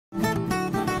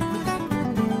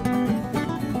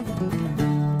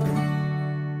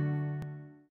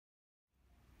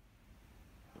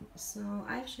So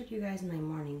I've showed you guys my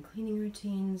morning cleaning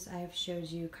routines. I've showed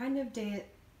you kind of day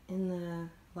in the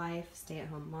life,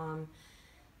 stay-at-home mom.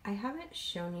 I haven't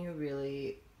shown you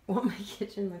really what my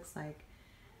kitchen looks like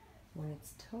when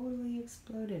it's totally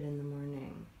exploded in the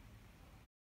morning.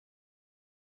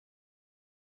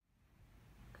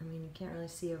 I mean, you can't really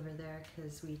see over there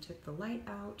because we took the light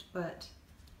out, but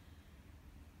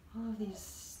all of these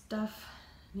stuff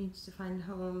needs to find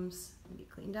homes and be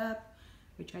cleaned up.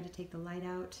 We tried to take the light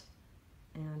out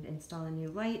and install a new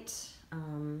light,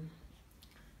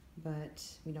 but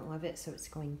we don't love it, so it's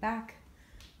going back.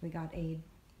 We got a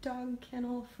dog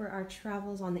kennel for our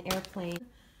travels on the airplane,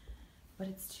 but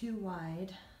it's too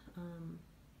wide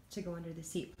to go under the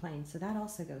seatplane, so that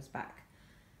also goes back.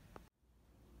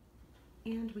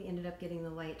 And we ended up getting the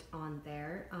light on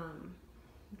there. I'm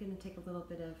gonna take a little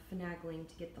bit of finagling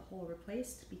to get the hole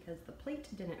replaced because the plate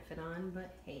didn't fit on,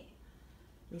 but hey,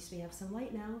 at least we have some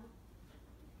light now.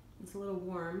 It's a little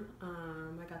warm.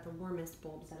 I got the warmest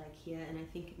bulbs at IKEA, and I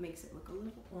think it makes it look a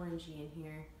little orangey in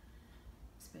here,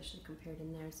 especially compared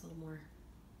in there. It's a little more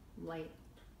light,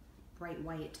 bright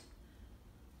white.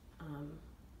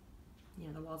 Yeah,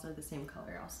 the walls are the same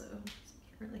color also, so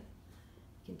you can't really,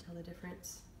 you can tell the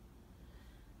difference.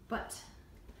 But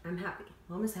I'm happy.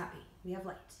 Mom is happy. We have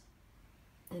light.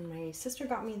 And my sister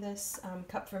got me this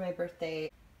cup for my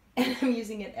birthday, and I'm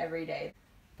using it every day.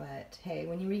 But hey,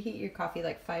 when you reheat your coffee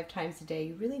like 5 times a day,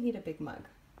 you really need a big mug.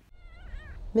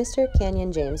 Mr.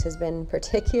 Canyon James has been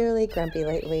particularly grumpy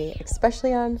lately,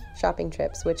 especially on shopping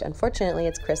trips, which unfortunately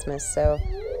it's Christmas, so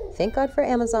thank God for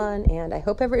Amazon, and I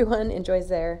hope everyone enjoys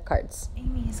their cards.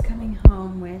 Amy is coming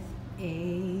home with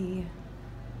a,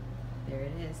 there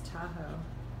it is, Tahoe.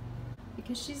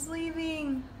 Because she's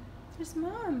leaving. There's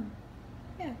Mom.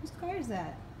 Yeah, whose car is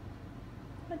that?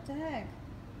 What the heck?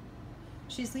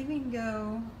 She's leaving to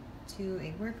go to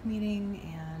a work meeting,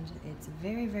 and it's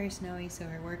very, very snowy, so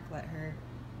her work let her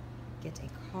get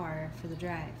a car for the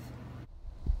drive.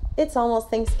 It's almost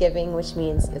Thanksgiving, which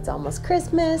means it's almost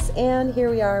Christmas, and here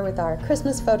we are with our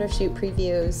Christmas photo shoot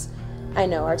previews. I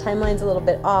know our timeline's a little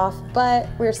bit off, but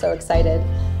we're so excited.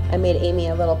 I made Amy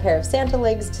a little pair of Santa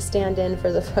legs to stand in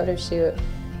for the photo shoot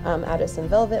out of some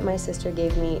velvet my sister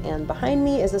gave me, and behind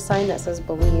me is a sign that says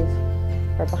Believe,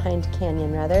 or behind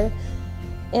Canyon rather,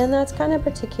 and that's kind of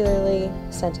particularly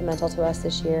sentimental to us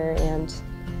this year, and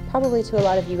probably to a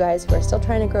lot of you guys who are still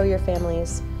trying to grow your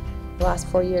families. The last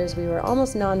 4 years we were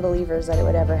almost non-believers that it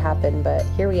would ever happen, but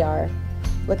here we are.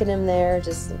 Look at him there,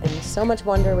 just in so much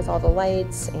wonder with all the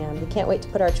lights, and we can't wait to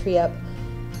put our tree up.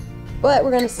 But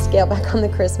we're going to scale back on the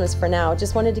Christmas for now.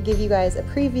 Just wanted to give you guys a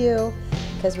preview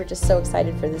because we're just so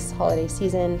excited for this holiday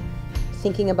season.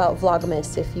 Thinking about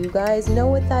Vlogmas. If you guys know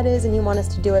what that is and you want us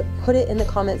to do it, put it in the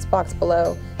comments box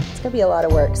below. It's going to be a lot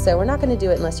of work, so we're not going to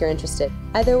do it unless you're interested.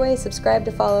 Either way, subscribe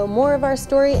to follow more of our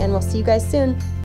story, and we'll see you guys soon.